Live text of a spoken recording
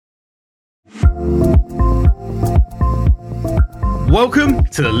Welcome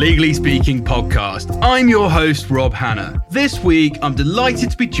to the Legally Speaking podcast. I'm your host, Rob Hanna. This week, I'm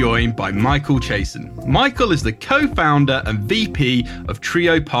delighted to be joined by Michael Chasen. Michael is the co-founder and VP of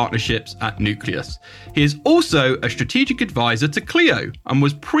Trio Partnerships at Nucleus. He is also a strategic advisor to Clio and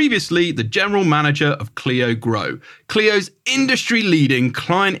was previously the general manager of Clio Grow, Clio's industry-leading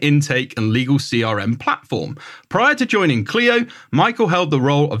client intake and legal CRM platform. Prior to joining Clio, Michael held the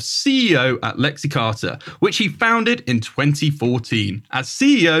role of CEO at Lexicata, which he founded in 2014. As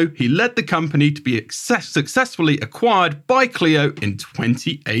CEO, he led the company to be successfully acquired by Clio in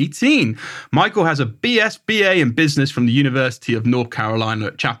 2018. Michael has a BS, BA in business from the University of North Carolina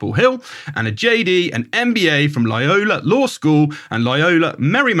at Chapel Hill and a JD and MBA from Loyola Law School and Loyola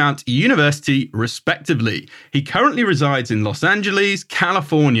Marymount University, respectively. He currently resides in Los Angeles,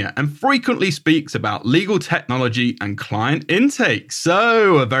 California, and frequently speaks about legal technology and client intake.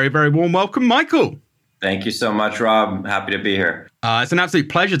 So, a very, very warm welcome, Michael. Thank you so much, Rob. Happy to be here. It's an absolute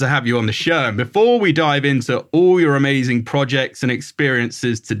pleasure to have you on the show. And before we dive into all your amazing projects and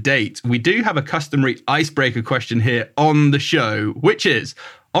experiences to date, we do have a customary icebreaker question here on the show, which is,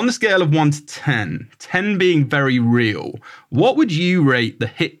 on the scale of 1 to 10, 10 being very real, what would you rate the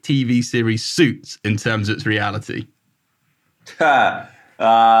hit TV series Suits in terms of its reality? I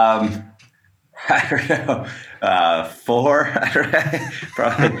don't know. 4?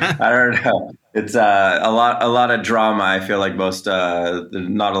 Probably. I don't know. It's a lot of drama. I feel like not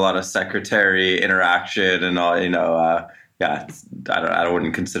a lot of secretary interaction and all. I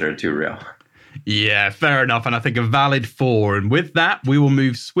wouldn't consider it too real. Yeah, fair enough. And I think a valid 4. And with that, we will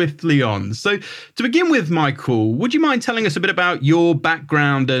move swiftly on. So to begin with, Michael, would you mind telling us a bit about your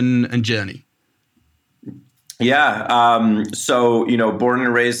background and journey? Yeah. Born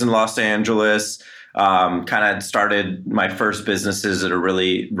and raised in Los Angeles. Kind of started my first businesses at a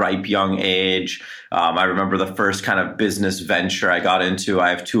really ripe young age. I remember the first kind of business venture I got into. I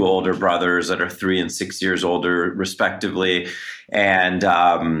have 2 older brothers that are 3 and 6 years older, respectively. And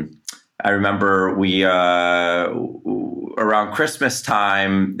I remember we around Christmas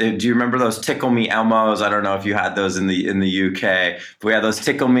time. Do you remember those Tickle Me Elmos? I don't know if you had those in the UK. But we had those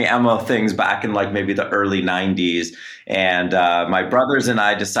Tickle Me Elmo things back in like maybe the early 90s. And my brothers and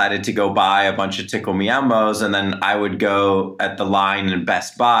I decided to go buy a bunch of Tickle Me Elmos, and then I would go at the line in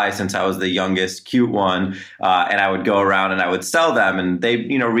Best Buy since I was the youngest cute one, and I would go around and I would sell them, and they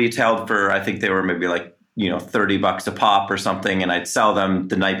retailed for, I think they were maybe like $30 a pop or something, and I'd sell them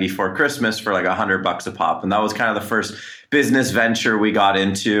the night before Christmas for like $100 a pop, and that was kind of the first business venture we got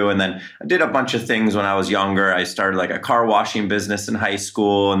into. And then I did a bunch of things when I was younger. I started like a car washing business in high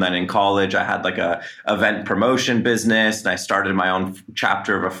school. And then in college, I had like a event promotion business, and I started my own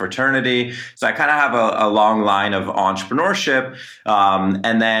chapter of a fraternity. So I kind of have a long line of entrepreneurship.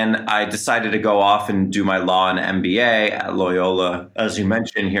 And then I decided to go off and do my law and MBA at Loyola, as you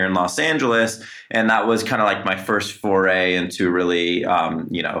mentioned, here in Los Angeles. And that was kind of like my first foray into really,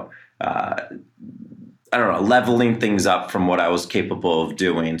 leveling things up from what I was capable of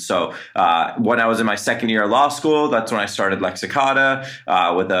doing. So when I was in my second year of law school, that's when I started Lexicata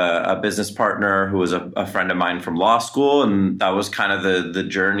with a business partner who was a friend of mine from law school. And that was kind of the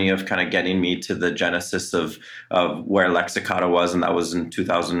journey of kind of getting me to the genesis of where Lexicata was. And that was in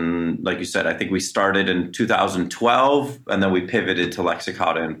 2000, like you said, I think we started in 2012, and then we pivoted to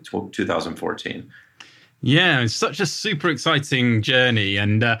Lexicata in 2014. Yeah, it's such a super exciting journey.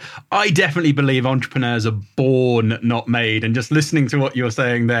 And I definitely believe entrepreneurs are born, not made. And just listening to what you're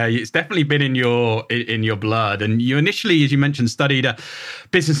saying there, it's definitely been in your blood. And you initially, as you mentioned, studied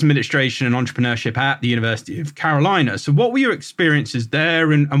business administration and entrepreneurship at the University of Carolina. So what were your experiences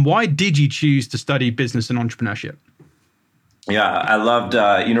there, and why did you choose to study business and entrepreneurship? Yeah, I loved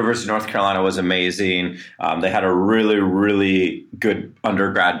University of North Carolina was amazing. They had a really, really good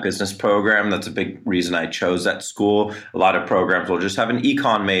undergrad business program. That's a big reason I chose that school. A lot of programs will just have an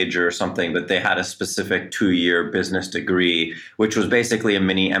econ major or something, but they had a specific 2-year business degree, which was basically a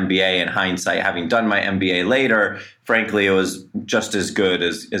mini MBA. In hindsight, having done my MBA later, frankly, it was just as good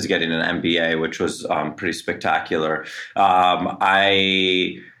as getting an MBA, which was pretty spectacular.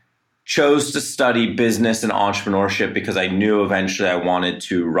 I chose to study business and entrepreneurship because I knew eventually I wanted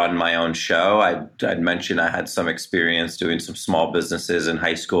to run my own show. I'd mentioned I had some experience doing some small businesses in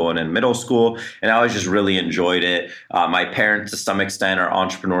high school and in middle school, and I always just really enjoyed it. My parents, to some extent, are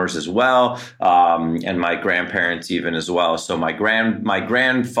entrepreneurs as well, and my grandparents even as well. So my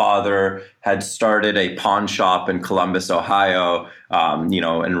grandfather had started a pawn shop in Columbus, Ohio,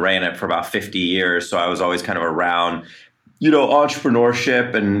 and ran it for about 50 years. So I was always kind of around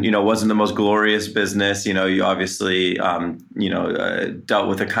entrepreneurship and, wasn't the most glorious business. You obviously, dealt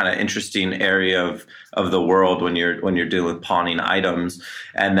with a kind of interesting area of the world when you're dealing with pawning items.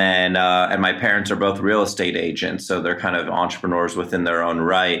 And then, and my parents are both real estate agents. So they're kind of entrepreneurs within their own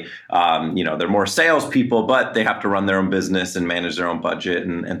right. They're more salespeople, but they have to run their own business and manage their own budget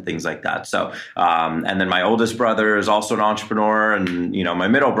and things like that. So, and then my oldest brother is also an entrepreneur, and, my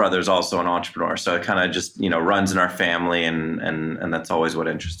middle brother is also an entrepreneur. So it kind of just, runs in our family, and that's always what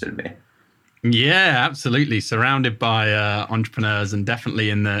interested me. Yeah, absolutely. Surrounded by entrepreneurs, and definitely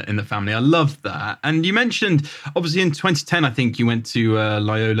in the family. I love that. And you mentioned, obviously, in 2010, I think you went to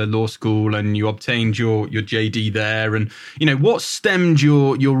Loyola Law School and you obtained your JD there. And what stemmed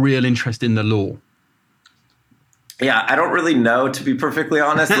your real interest in the law? Yeah, I don't really know, to be perfectly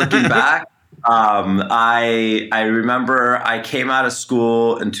honest. Looking back, I remember I came out of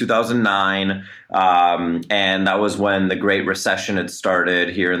school in 2009. And that was when the Great Recession had started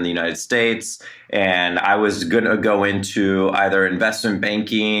here in the United States. And I was going to go into either investment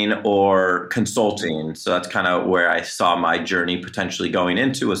banking or consulting. So that's kind of where I saw my journey potentially going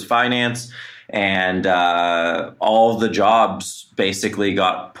into, was finance. And all the jobs basically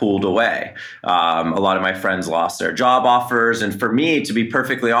got pulled away. A lot of my friends lost their job offers. And for me, to be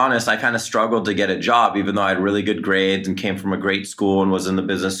perfectly honest, I kind of struggled to get a job, even though I had really good grades and came from a great school and was in the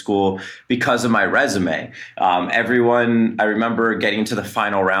business school, because of my resume. I remember getting to the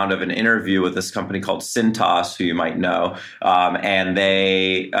final round of an interview with this company called Cintas, who you might know. And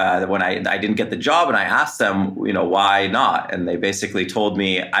they, when I didn't get the job, and I asked them, why not? And they basically told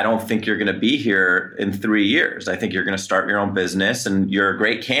me, I don't think you're going to be here in 3 years. I think you're going to start your own business, and you're a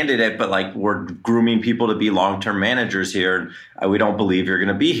great candidate, but like, we're grooming people to be long-term managers here. And we don't believe you're going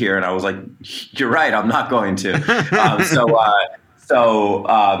to be here. And I was like, you're right, I'm not going to. So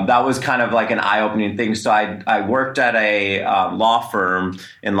that was kind of like an eye-opening thing. So I worked at a law firm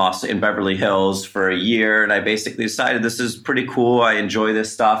in Beverly Hills for a year, and I basically decided this is pretty cool. I enjoy this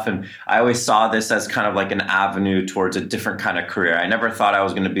stuff, and I always saw this as kind of like an avenue towards a different kind of career. I never thought I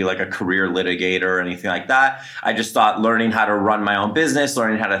was going to be like a career litigator or anything like that. I just thought learning how to run my own business,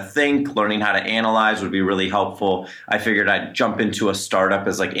 learning how to think, learning how to analyze would be really helpful. I figured I'd jump into a startup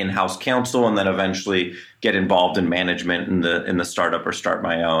as like in-house counsel, and then eventually get involved in management in the startup, or start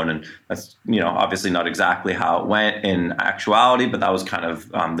my own. And that's, obviously not exactly how it went in actuality, but that was kind of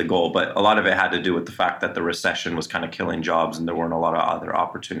the goal. But a lot of it had to do with the fact that the recession was kind of killing jobs, and there weren't a lot of other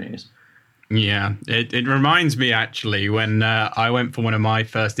opportunities. Yeah, it reminds me actually when I went for one of my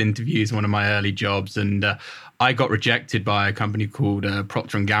first interviews, one of my early jobs, and I got rejected by a company called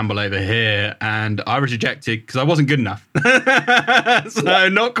Procter & Gamble over here, and I was rejected because I wasn't good enough. So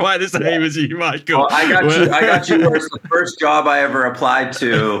not quite the same as you, Michael. Well, I got you worse. The first job I ever applied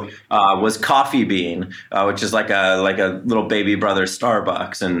to was Coffee Bean, which is like a little baby brother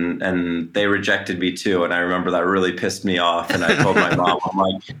Starbucks, and they rejected me too. And I remember that really pissed me off. And I told my mom,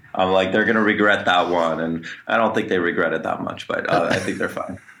 I'm like, they're gonna regret that one. And I don't think they regret it that much, but I think they're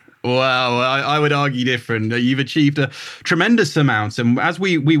fine. Wow, I would argue different. You've achieved a tremendous amount. And as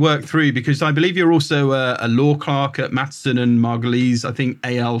we work through, because I believe you're also a law clerk at Matheson and Margulies, I think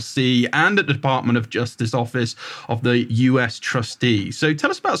ALC, and at the Department of Justice Office of the U.S. Trustee. So tell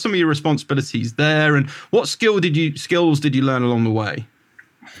us about some of your responsibilities there, and what skills did you learn along the way?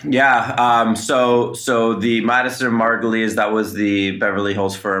 Yeah. So the Matheson and Margulies, that was the Beverly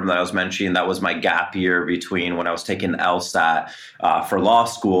Hills firm that I was mentioning. That was my gap year between when I was taking the LSAT for law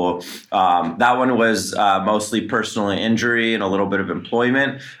school. That one was mostly personal injury and a little bit of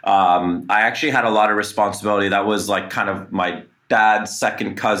employment. I actually had a lot of responsibility. That was like kind of my dad's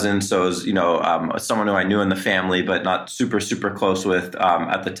second cousin. So it was, someone who I knew in the family, but not super, super close with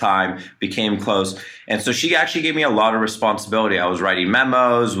at the time, became close. And so she actually gave me a lot of responsibility. I was writing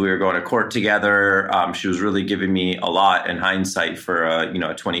memos. We were going to court together. She was really giving me a lot in hindsight for a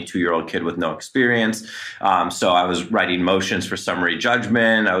 22-year-old kid with no experience. So I was writing motions for summary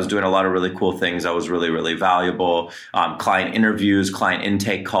judgment. I was doing a lot of really cool things. That was really, really valuable. Client interviews, client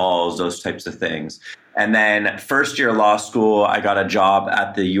intake calls, those types of things. And then first year law school, I got a job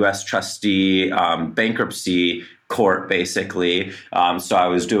at the U.S. Trustee bankruptcy court, basically. So I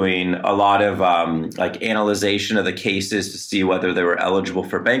was doing a lot of analyzation of the cases to see whether they were eligible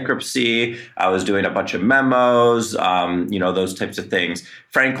for bankruptcy. I was doing a bunch of memos, those types of things.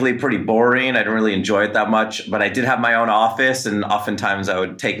 Frankly, pretty boring. I didn't really enjoy it that much, but I did have my own office, and oftentimes I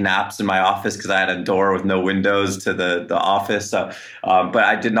would take naps in my office because I had a door with no windows to the office. So, but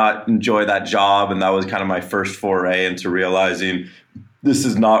I did not enjoy that job, and that was kind of my first foray into realizing this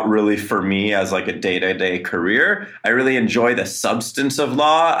is not really for me as like a day-to-day career. I really enjoy the substance of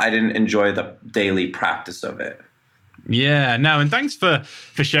law. I didn't enjoy the daily practice of it. Yeah, no, and thanks for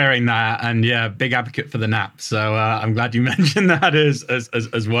sharing that. And yeah, big advocate for the NAP. So I'm glad you mentioned that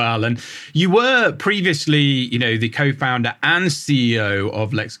as well. And you were previously, the co-founder and CEO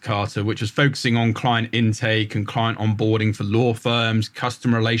of Lexicata, which was focusing on client intake and client onboarding for law firms,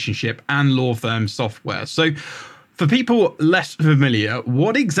 customer relationship, and law firm software. So for people less familiar,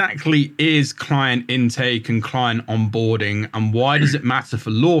 what exactly is client intake and client onboarding, and why does it matter for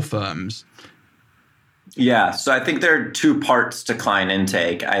law firms? Yeah, so I think there are two parts to client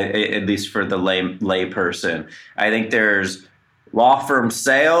intake, at least for the lay person. I think there's law firm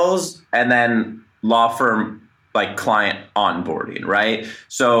sales and then law firm like client onboarding, right?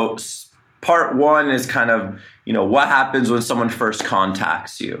 So part one is kind of, what happens when someone first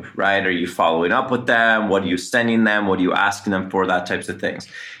contacts you, right? Are you following up with them? What are you sending them? What are you asking them for? That types of things.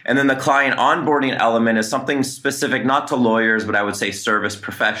 And then the client onboarding element is something specific, not to lawyers, but I would say service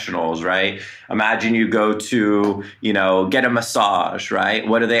professionals, right? Imagine you go to, get a massage, right?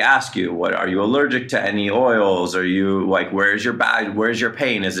 What do they ask you? What are you allergic to any oils? Are you where's your bag? Where's your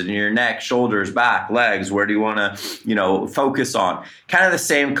pain? Is it in your neck, shoulders, back, legs? Where do you want to, focus on? Kind of the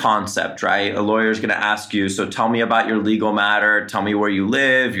same concept, right? A lawyer is going to ask you, so tell me about your legal matter. Tell me where you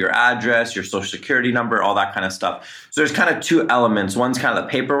live, your address, your social security number, all that kind of stuff. So there's kind of two elements. One's kind of the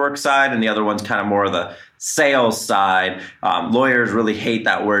paperwork side, and the other one's kind of more of the sales side. Lawyers really hate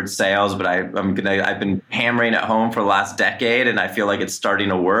that word sales, but I've been hammering it home for the last decade, and I feel like it's starting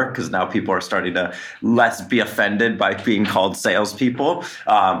to work because now people are starting to less be offended by being called salespeople.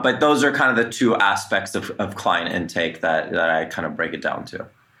 But those are kind of the two aspects of client intake that I kind of break it down to.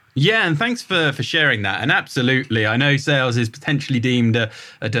 Yeah, and thanks for sharing that. And absolutely, I know sales is potentially deemed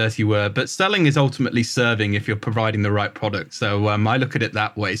a dirty word, but selling is ultimately serving if you're providing the right product. So I look at it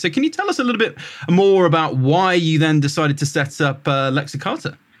that way. So can you tell us a little bit more about why you then decided to set up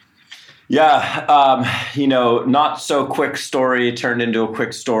Lexicata? Yeah, not so quick story turned into a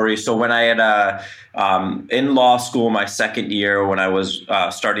quick story. So when I had in law school, my second year, when I was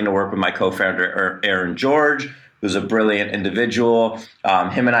starting to work with my co-founder, Aaron George, who's a brilliant individual.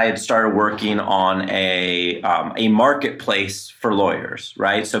 Him and I had started working on a marketplace for lawyers,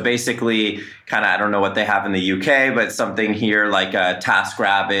 right? So basically, kind of, I don't know what they have in the UK, but something here like a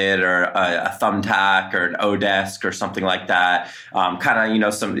TaskRabbit or a Thumbtack or an Odesk or something like that.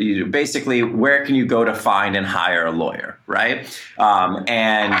 Basically, where can you go to find and hire a lawyer, right?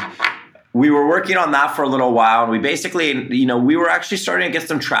 And we were working on that for a little while, and we basically, we were actually starting to get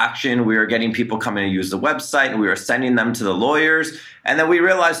some traction. We were getting people coming to use the website, and we were sending them to the lawyers. And then we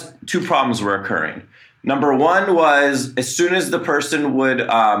realized two problems were occurring. Number one was as soon as the person would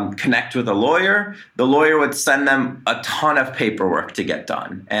connect with the lawyer would send them a ton of paperwork to get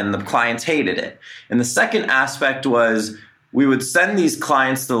done, and the clients hated it. And the second aspect was we would send these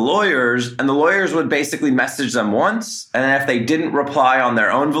clients to the lawyers, and the lawyers would basically message them once. And then if they didn't reply on their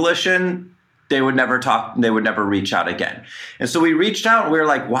own volition, they would never talk. They would never reach out again. And so we reached out and we were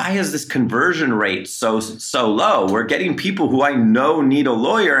like, why is this conversion rate so low? We're getting people who I know need a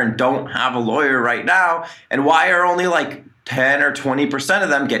lawyer and don't have a lawyer right now. And why are only like 10 or 20% of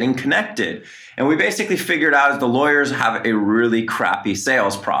them getting connected? And we basically figured out is the lawyers have a really crappy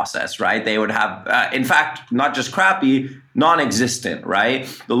sales process, right? They would have, in fact, not just crappy, non-existent, right?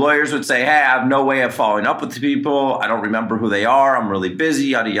 The lawyers would say, hey, I have no way of following up with the people. I don't remember who they are. I'm really busy,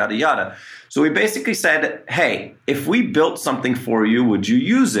 yada, yada, yada. So we basically said, hey, if we built something for you, would you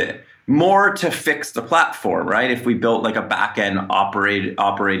use it? More to fix the platform, right? If we built like a back-end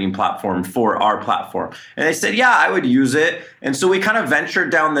operating platform for our platform. And they said, yeah, I would use it. And so we kind of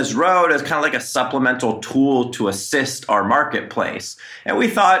ventured down this road as kind of like a supplemental tool to assist our marketplace. And we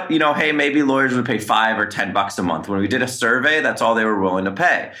thought, hey, maybe lawyers would pay $5 or $10 a month. When we did a survey, that's all they were willing to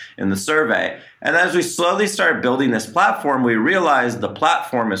pay in the survey. And as we slowly started building this platform, we realized the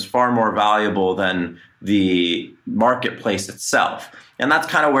platform is far more valuable than the marketplace itself. And that's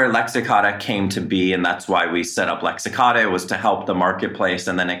kind of where Lexicata came to be. And that's why we set up Lexicata. It was to help the marketplace.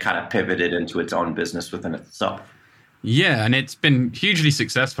 And then it kind of pivoted into its own business within itself. Yeah, and it's been hugely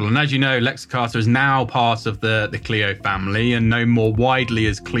successful. And as you know, Lexicata is now part of the Clio family and known more widely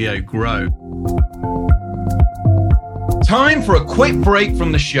as Clio Grow. Time for a quick break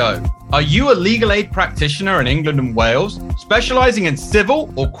from the show. Are you a legal aid practitioner in England and Wales, specializing in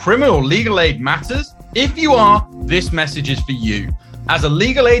civil or criminal legal aid matters? If you are, this message is for you. As a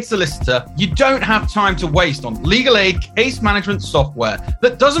legal aid solicitor, you don't have time to waste on legal aid case management software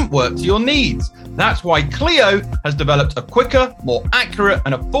that doesn't work to your needs. That's why Clio has developed a quicker, more accurate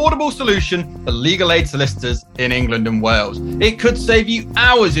and affordable solution for legal aid solicitors in England and Wales. It could save you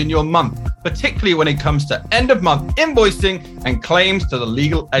hours in your month, particularly when it comes to end of month invoicing and claims to the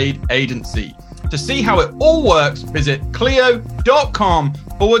legal aid agency. To see how it all works, visit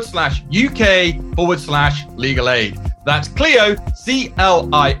clio.com/UK/legal aid. That's Clio,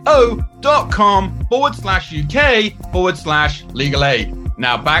 CLIO.com/UK/legal aid.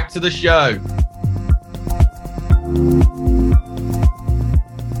 Now back to the show.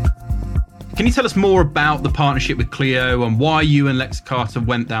 Can you tell us more about the partnership with Clio and why you and Lexicata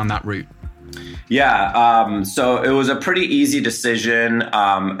went down that route? Yeah, so it was a pretty easy decision.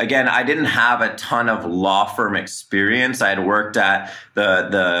 Again, I didn't have a ton of law firm experience. I had worked at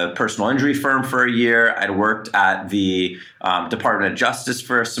the personal injury firm for a year. I'd worked at the Department of Justice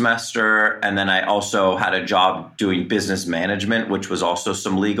for a semester. And then I also had a job doing business management, which was also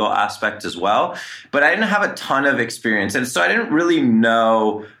some legal aspect as well. But I didn't have a ton of experience. And so I didn't really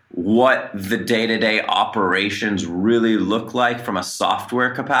know what the day-to-day operations really look like from a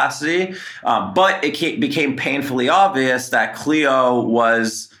software capacity. But it became painfully obvious that Clio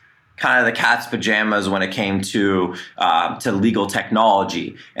was kind of the cat's pajamas when it came to legal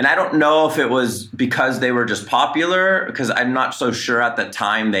technology. And I don't know if it was because they were just popular, because I'm not so sure at the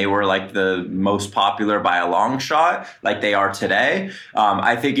time they were like the most popular by a long shot, like they are today.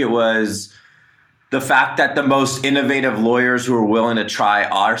 I think it was the fact that the most innovative lawyers who were willing to try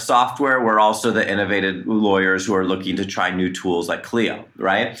our software were also the innovative lawyers who are looking to try new tools like Clio,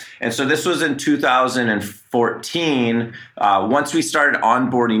 right? And so this was in 2014. Once we started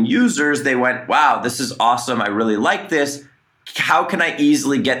onboarding users, they went, wow, this is awesome. I really like this. How can I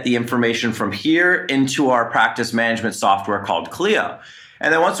easily get the information from here into our practice management software called Clio?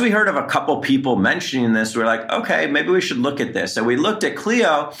 And then once we heard of a couple people mentioning this, we were like, okay, maybe we should look at this. And we looked at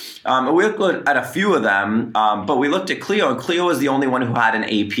Clio, and we looked at a few of them, but we looked at Clio, and Clio was the only one who had an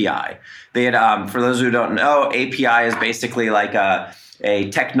API. They had, for those who don't know, API is basically like a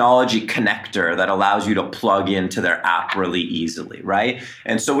technology connector that allows you to plug into their app really easily, right?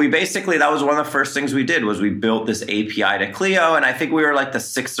 And so that was one of the first things we did was we built this API to Clio, and I think we were like the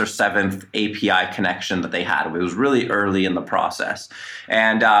 6th or 7th API connection that they had. It was really early in the process.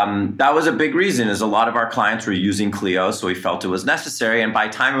 And that was a big reason is a lot of our clients were using Clio, so we felt it was necessary. And by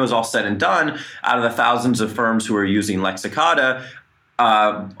the time it was all said and done, out of the thousands of firms who were using Lexicata,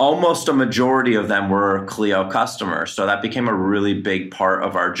 almost a majority of them were Clio customers. So that became a really big part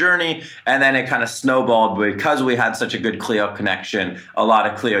of our journey. And then it kind of snowballed because we had such a good Clio connection. A lot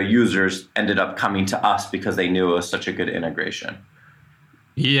of Clio users ended up coming to us because they knew it was such a good integration.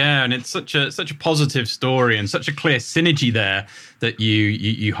 Yeah, and it's such a positive story and such a clear synergy there that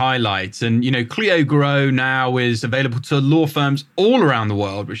you highlight. And, Clio Grow now is available to law firms all around the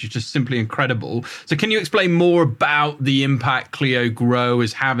world, which is just simply incredible. So can you explain more about the impact Clio Grow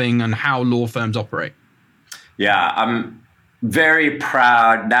is having and how law firms operate? Yeah, I'm very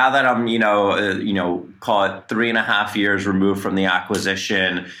proud now that I'm, call it 3.5 years removed from the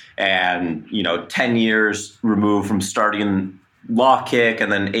acquisition and, 10 years removed from starting LawKick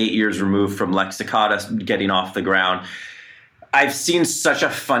and then 8 years removed from Lexicata getting off the ground. I've seen such a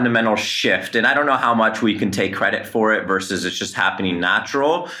fundamental shift, and I don't know how much we can take credit for it versus it's just happening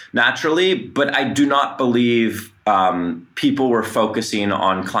naturally, but I do not believe people were focusing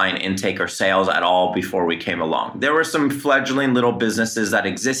on client intake or sales at all before we came along. There were some fledgling little businesses that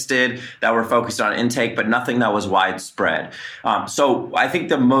existed that were focused on intake, but nothing that was widespread. So I think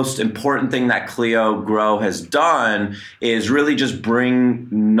the most important thing that Clio Grow has done is really just bring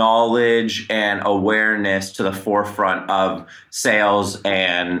knowledge and awareness to the forefront of sales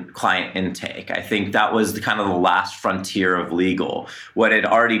and client intake. I think that was the last frontier of legal. What had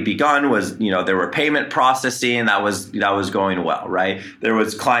already begun was, there were payment processing that was going well, right? There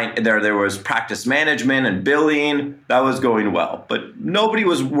was there was practice management and billing that was going well, but nobody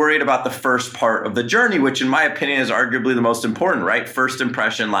was worried about the first part of the journey, which in my opinion is arguably the most important, right? First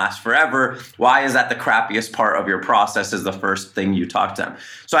impression lasts forever. Why is that the crappiest part of your process is the first thing you talk to them?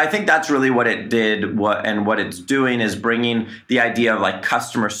 So I think that's really what it did. What it's doing is bringing the idea of like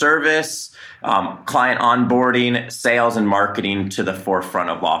customer service, client onboarding, sales, and marketing to the forefront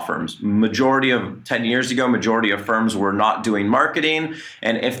of law firms. 10 years ago, majority of firms were not doing marketing.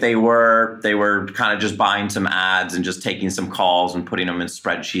 And if they were kind of just buying some ads and just taking some calls and putting them in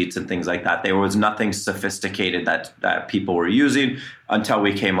spreadsheets and things like that. There was nothing sophisticated that people were using until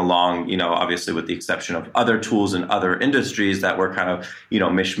we came along, obviously with the exception of other tools in other industries that were kind of,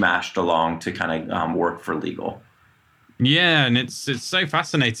 mishmashed along to kind of work for legal. Yeah, and it's so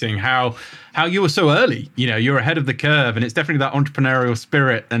fascinating how you were so early. You're ahead of the curve, and it's definitely that entrepreneurial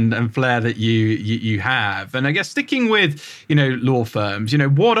spirit and flair that you have. And I guess sticking with law firms,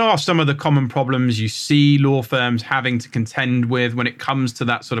 what are some of the common problems you see law firms having to contend with when it comes to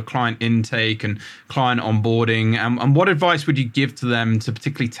that sort of client intake and client onboarding, and what advice would you give to them to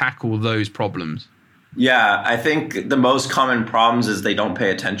particularly tackle those problems? Yeah, I think the most common problems is they don't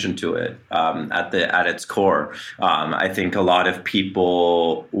pay attention to it at its core. I think a lot of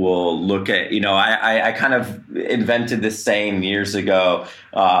people will look at, I kind of invented this saying years ago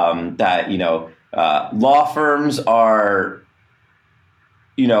that, law firms are,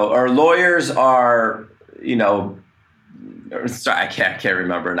 or lawyers are, sorry, I can't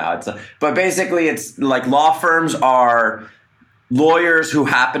remember now. But basically it's like law firms are lawyers who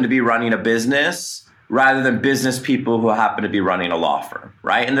happen to be running a business rather than business people who happen to be running a law firm,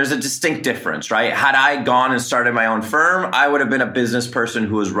 right? And there's a distinct difference, right? Had I gone and started my own firm, I would have been a business person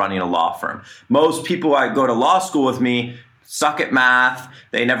who was running a law firm. Most people I go to law school with me suck at math.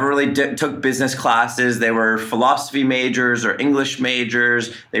 They never really took business classes. They were philosophy majors or English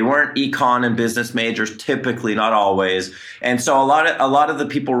majors. They weren't econ and business majors, typically, not always. And so a lot of the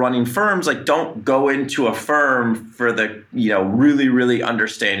people running firms don't go into a firm for the really, really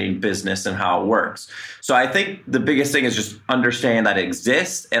understanding business and how it works. So I think the biggest thing is just understanding that it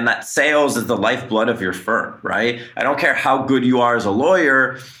exists and that sales is the lifeblood of your firm, right? I don't care how good you are as a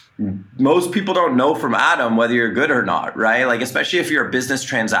lawyer. Most people don't know from Adam whether you're good or not, right? Especially if you're a business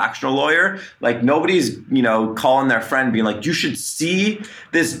transactional lawyer, nobody's, calling their friend being like, you should see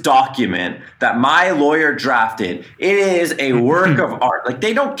this document that my lawyer drafted. It is a work of art.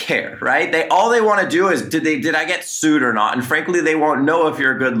 They don't care, right? All they want to do is, did I get sued or not? And frankly, they won't know if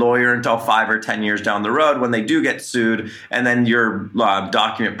you're a good lawyer until 5 or 10 years down the road when they do get sued and then your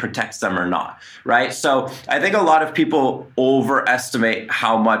document protects them or not, right? So I think a lot of people overestimate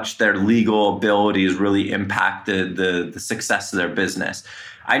how much their legal abilities really impacted the success of their business.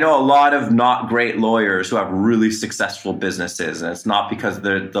 I know a lot of not great lawyers who have really successful businesses, and it's not because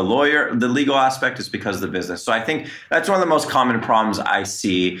the legal aspect, is because of the business. So I think that's one of the most common problems I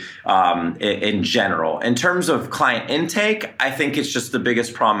see in general. In terms of client intake, I think it's just the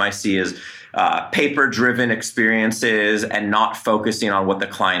biggest problem I see is paper-driven experiences and not focusing on what the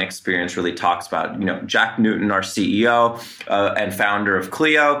client experience really talks about. Jack Newton, our CEO and founder of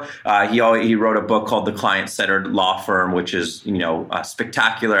Clio, he wrote a book called The Client-Centered Law Firm, which is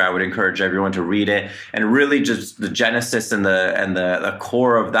spectacular. I would encourage everyone to read it. And really, just the genesis and the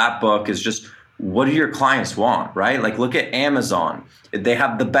core of that book is just, what do your clients want, right? Look at Amazon. They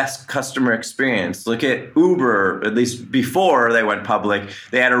have the best customer experience. Look at Uber, at least before they went public,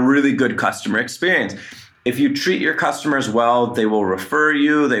 they had a really good customer experience. If you treat your customers well, they will refer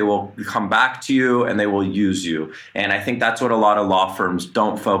you, they will come back to you, and they will use you. And I think that's what a lot of law firms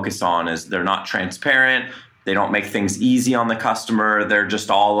don't focus on, is they're not transparent. They don't make things easy on the customer. They're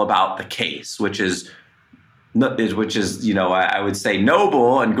just all about the case, which is I would say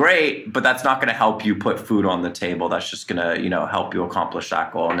noble and great, but that's not going to help you put food on the table. That's just going to, help you accomplish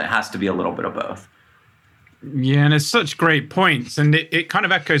that goal. And it has to be a little bit of both. Yeah, and it's such great points. And it kind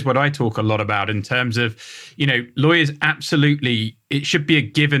of echoes what I talk a lot about in terms of, lawyers absolutely, it should be a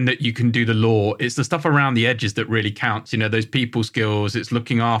given that you can do the law. It's the stuff around the edges that really counts, those people skills, it's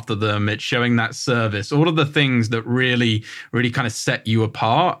looking after them, it's showing that service, all of the things that really, really kind of set you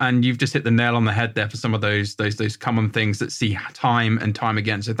apart. And you've just hit the nail on the head there for some of those common things that see time and time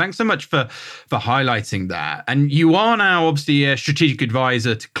again. So thanks so much for highlighting that. And you are now obviously a strategic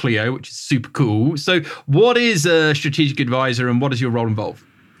advisor to Clio, which is super cool. So what is a strategic advisor and what does your role involve?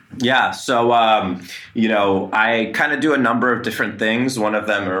 Yeah. So, I kind of do a number of different things. One of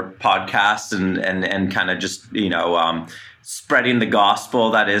them are podcasts and kind of just, spreading the gospel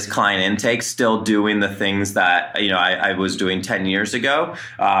that is client intake, still doing the things that, I was doing 10 years ago,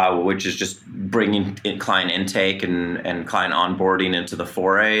 which is just bringing in client intake and client onboarding into the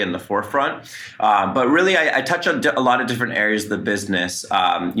foray and the forefront. But really, I touch on a lot of different areas of the business.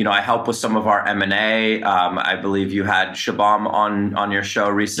 I help with some of our M&A. I believe you had Shabam on your show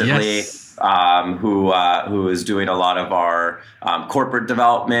recently. Yes. Who is doing a lot of our corporate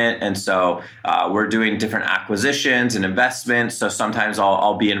development. And so we're doing different acquisitions and investments. So sometimes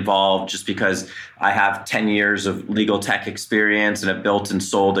I'll be involved just because I have 10 years of legal tech experience and have built and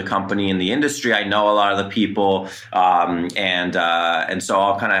sold a company in the industry. I know a lot of the people. And so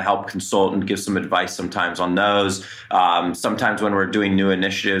I'll kind of help consult and give some advice sometimes on those. Sometimes when we're doing new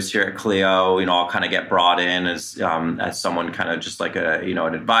initiatives here at Clio, I'll kind of get brought in as someone kind of just like an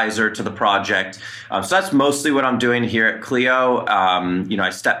advisor to the project. project. So that's mostly what I'm doing here at Clio. I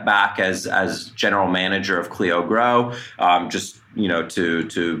stepped back as general manager of Clio Grow,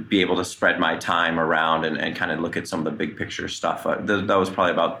 to be able to spread my time around and kind of look at some of the big picture stuff. That was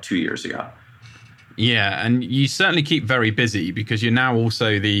probably about 2 years ago. Yeah, and you certainly keep very busy because you're now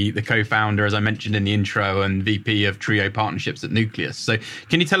also the co-founder, as I mentioned in the intro, and VP of Trio Partnerships at Nucleus. So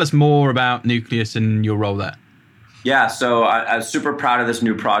can you tell us more about Nucleus and your role there? Yeah, so I was super proud of this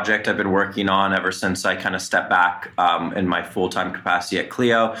new project I've been working on ever since I kind of stepped back in my full-time capacity at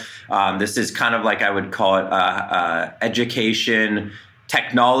Clio. This is kind of like I would call it education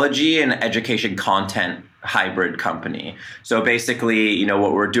technology and education content hybrid company. So basically,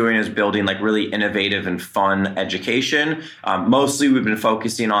 what we're doing is building like really innovative and fun education. Mostly we've been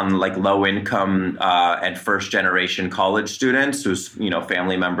focusing on like low income and first generation college students whose,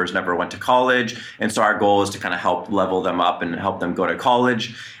 family members never went to college. And so our goal is to kind of help level them up and help them go to college.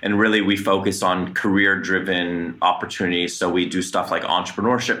 And really we focus on career driven opportunities. So we do stuff like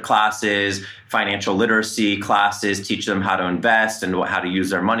entrepreneurship classes, financial literacy classes, teach them how to invest and how to use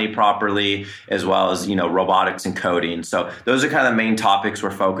their money properly, as well as, robotics and coding. So those are kind of the main topics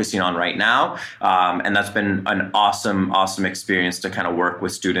we're focusing on right now. And that's been an awesome experience to kind of work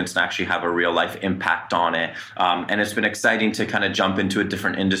with students and actually have a real life impact on it. And it's been exciting to kind of jump into a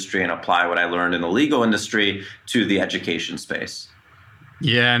different industry and apply what I learned in the legal industry to the education space.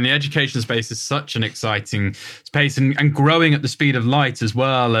 Yeah, and the education space is such an exciting space and growing at the speed of light as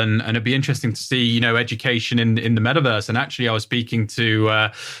well. And it'd be interesting to see, education in the metaverse. And actually, I was speaking to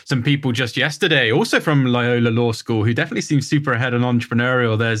some people just yesterday, also from Loyola Law School, who definitely seems super ahead and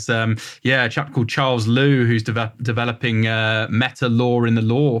entrepreneurial. There's, a chap called Charles Liu, who's developing meta law in the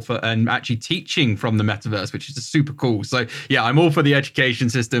law and actually teaching from the metaverse, which is just super cool. So, yeah, I'm all for the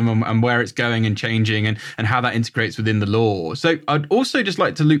education system and where it's going and changing and how that integrates within the law. So I'd also just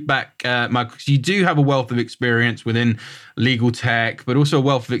like to loop back, Michael, because you do have a wealth of experience within legal tech, but also a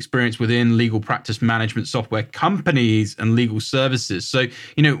wealth of experience within legal practice management software companies and legal services. So,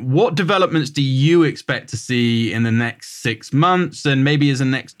 what developments do you expect to see in the next 6 months and maybe as the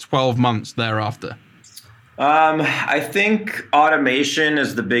next 12 months thereafter? I think automation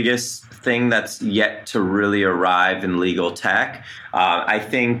is the biggest thing that's yet to really arrive in legal tech. I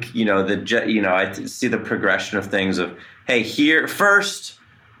think, I see the progression of things of, hey, here first,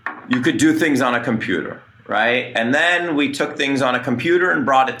 you could do things on a computer, right? And then we took things on a computer and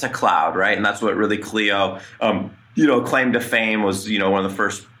brought it to cloud, right? And that's what really Clio, claimed to fame was, one of the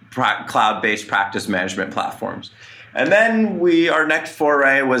first cloud-based practice management platforms. And then our next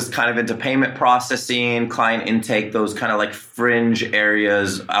foray was kind of into payment processing, client intake, those kind of like fringe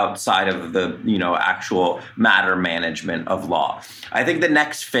areas outside of the, actual matter management of law. I think the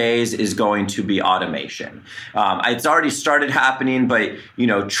next phase is going to be automation. It's already started happening, but,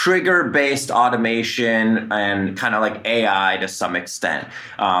 trigger-based automation and kind of like AI to some extent.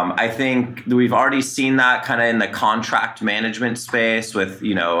 I think we've already seen that kind of in the contract management space with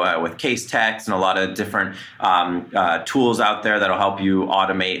Casetext and a lot of different tools out there that'll help you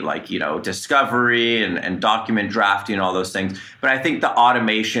automate like, discovery and document drafting and all those things. But I think the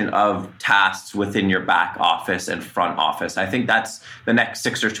automation of tasks within your back office and front office, I think that's the next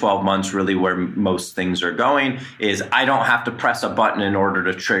 6 or 12 months really where most things are going is I don't have to press a button in order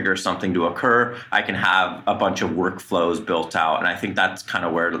to trigger something to occur. I can have a bunch of workflows built out. And I think that's kind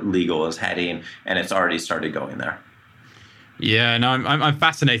of where legal is heading. And it's already started going there. Yeah, no, I'm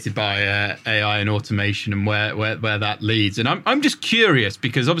fascinated by AI and automation and where that leads. And I'm just curious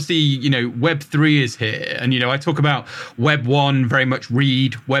because obviously, Web3 is here. And, I talk about Web 1, very much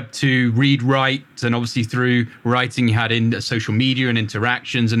read, Web 2, read, write. And obviously through writing, you had in social media and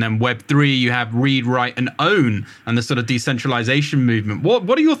interactions. And then Web 3, you have read, write and own and the sort of decentralization movement.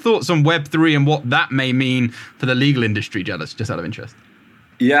 What are your thoughts on Web 3 and what that may mean for the legal industry, just out of interest?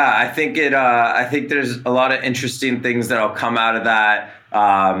 Yeah, I think I think there's a lot of interesting things that'll come out of that.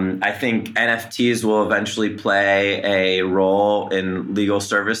 I think NFTs will eventually play a role in legal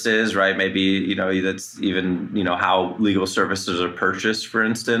services, right? Maybe, that's even, how legal services are purchased, for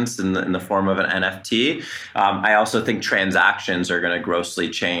instance, in the form of an NFT. I also think transactions are going to grossly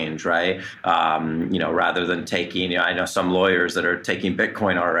change, right? Rather than taking, I know some lawyers that are taking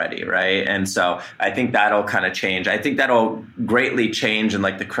Bitcoin already, right? And so I think that'll kind of change. I think that'll greatly change in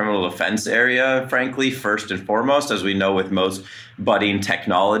like the criminal defense area, frankly, first and foremost, as we know with most budding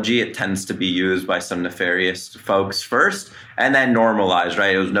technology, it tends to be used by some nefarious folks first, and then normalized,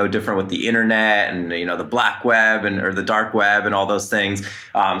 right? It was no different with the internet and, the black web or the dark web and all those things.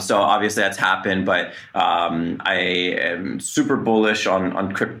 So obviously that's happened, but I am super bullish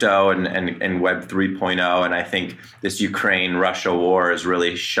on crypto and Web 3.0. And I think this Ukraine-Russia war has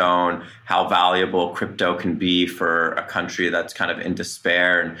really shown how valuable crypto can be for a country that's kind of in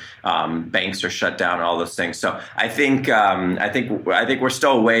despair, and banks are shut down and all those things. So I think we're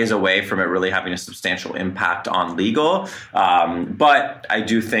still a ways away from it really having a substantial impact on legal. But I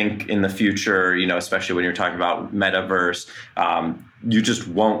do think in the future, especially when you're talking about metaverse, you just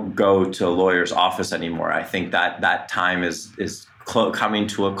won't go to a lawyer's office anymore. I think that time is coming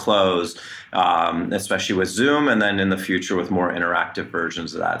to a close, especially with Zoom, and then in the future with more interactive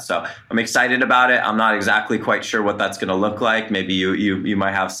versions of that. So I'm excited about it. I'm not exactly quite sure what that's going to look like. Maybe you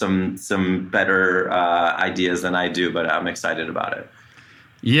might have some better ideas than I do, but I'm excited about it.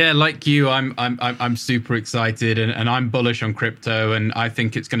 Yeah, like you, I'm super excited, and I'm bullish on crypto, and I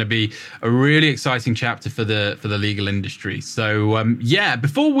think it's going to be a really exciting chapter for the legal industry. So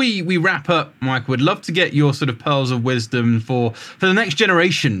before we wrap up, Mike, would love to get your sort of pearls of wisdom for the next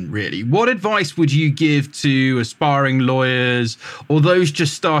generation. Really, what advice would you give to aspiring lawyers or those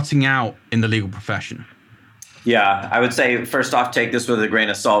just starting out in the legal profession? Yeah, I would say, first off, take this with a grain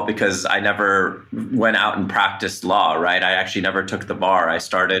of salt, because I never went out and practiced law, right? I actually never took the bar. I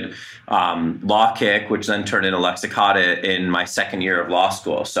started Law Kick, which then turned into Lexicata in my second year of law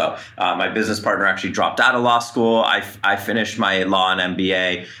school. So my business partner actually dropped out of law school. I finished my law and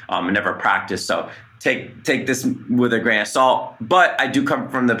MBA and never practiced. So take this with a grain of salt. But I do come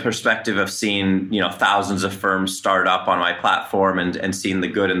from the perspective of seeing, thousands of firms start up on my platform and seeing the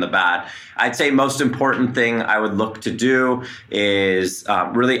good and the bad. I'd say most important thing I would look to do is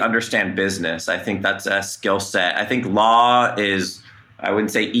really understand business. I think that's a skill set. I think law is, I wouldn't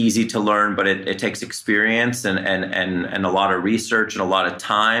say easy to learn, but it takes experience and a lot of research and a lot of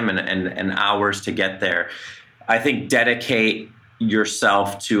time and hours to get there. I think dedicate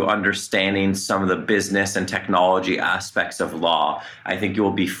yourself to understanding some of the business and technology aspects of law. I think you will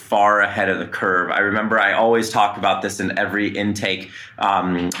be far ahead of the curve. I remember I always talk about this in every intake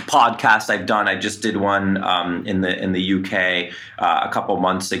podcast I've done. I just did one in the UK a couple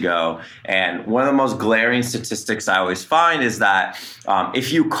months ago. And one of the most glaring statistics I always find is that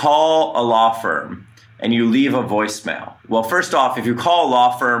if you call a law firm and you leave a voicemail. Well, first off, if you call a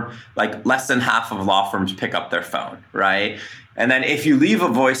law firm, like less than half of law firms pick up their phone, right? And then if you leave a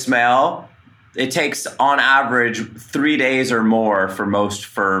voicemail, it takes on average 3 days or more for most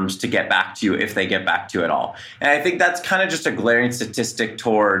firms to get back to you, if they get back to you at all. And I think that's kind of just a glaring statistic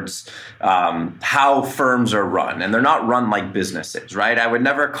towards how firms are run. And they're not run like businesses, right? I would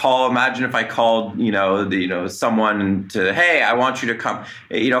never imagine if I called, someone to, hey, I want you to come.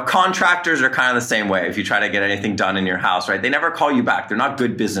 Contractors are kind of the same way. If you try to get anything done in your house, right? They never call you back. They're not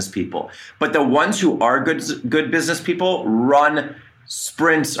good business people. But the ones who are good business people run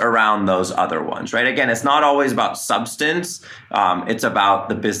sprints around those other ones, right? Again, it's not always about substance. It's about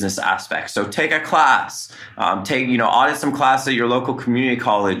the business aspect. So take a class, audit some class at your local community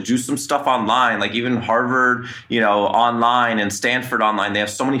college, do some stuff online, like even Harvard, online, and Stanford online. They have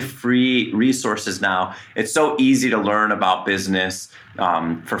so many free resources now. It's so easy to learn about business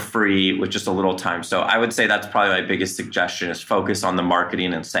for free with just a little time. So I would say that's probably my biggest suggestion, is focus on the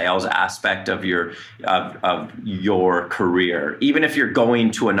marketing and sales aspect of your career. Even if you're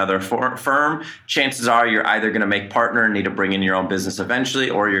going to another firm, chances are you're either going to make partner and need to bring in your own business eventually,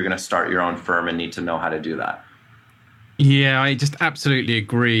 or you're going to start your own firm and need to know how to do that. Yeah, I just absolutely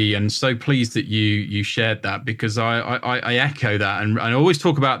agree, and so pleased that you shared that, because I echo that, and I always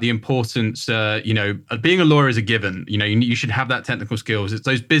talk about the importance. Being a lawyer is a given. You should have that technical skills. It's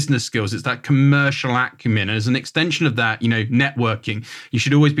those business skills. It's that commercial acumen. And as an extension of that, networking. You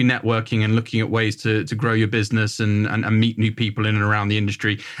should always be networking and looking at ways to grow your business and meet new people in and around the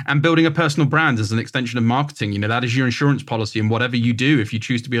industry, and building a personal brand as an extension of marketing. That is your insurance policy, and whatever you do, if you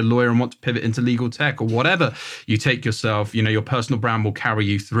choose to be a lawyer and want to pivot into legal tech or whatever you take yourself, your personal brand will carry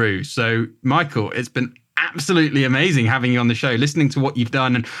you through. So, Michael, it's been absolutely amazing having you on the show, listening to what you've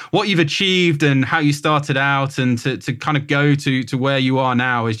done and what you've achieved and how you started out, and to kind of go to where you are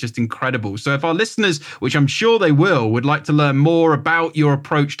now is just incredible. So if our listeners, which I'm sure they will, would like to learn more about your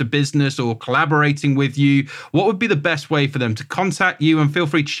approach to business or collaborating with you, what would be the best way for them to contact you? And feel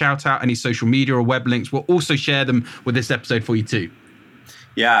free to shout out any social media or web links. We'll also share them with this episode for you too.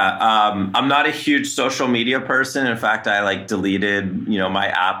 Yeah, I'm not a huge social media person. In fact, I deleted, my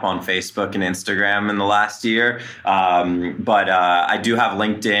app on Facebook and Instagram in the last year. But I do have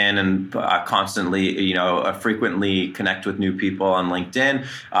LinkedIn and constantly, frequently connect with new people on LinkedIn.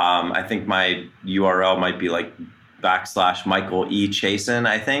 I think my URL might be /Michael E. Chasen,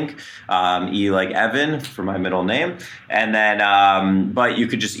 I think. E like Evan for my middle name. And then, but you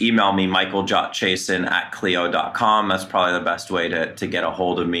could just email me, michael.chasen@clio.com. That's probably the best way to get a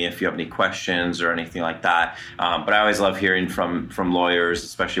hold of me if you have any questions or anything like that. But I always love hearing from lawyers,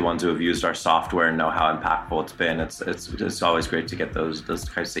 especially ones who have used our software and know how impactful it's been. It's always great to get those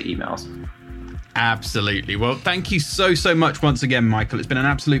types of emails. Absolutely. Well, thank you so much once again, Michael. It's been an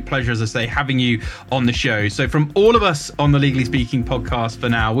absolute pleasure, as I say, having you on the show. So from all of us on the Legally Speaking podcast for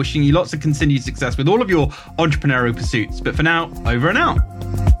now, wishing you lots of continued success with all of your entrepreneurial pursuits. But for now, over and out.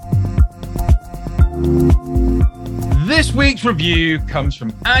 This week's review comes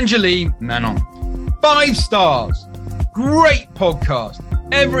from Angeline Manon. 5 stars. Great podcast.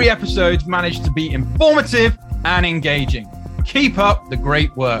 Every episode's managed to be informative and engaging. Keep up the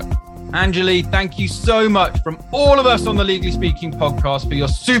great work. Anjali, thank you so much from all of us on the Legally Speaking podcast for your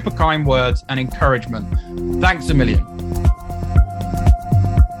super kind words and encouragement. Thanks a million.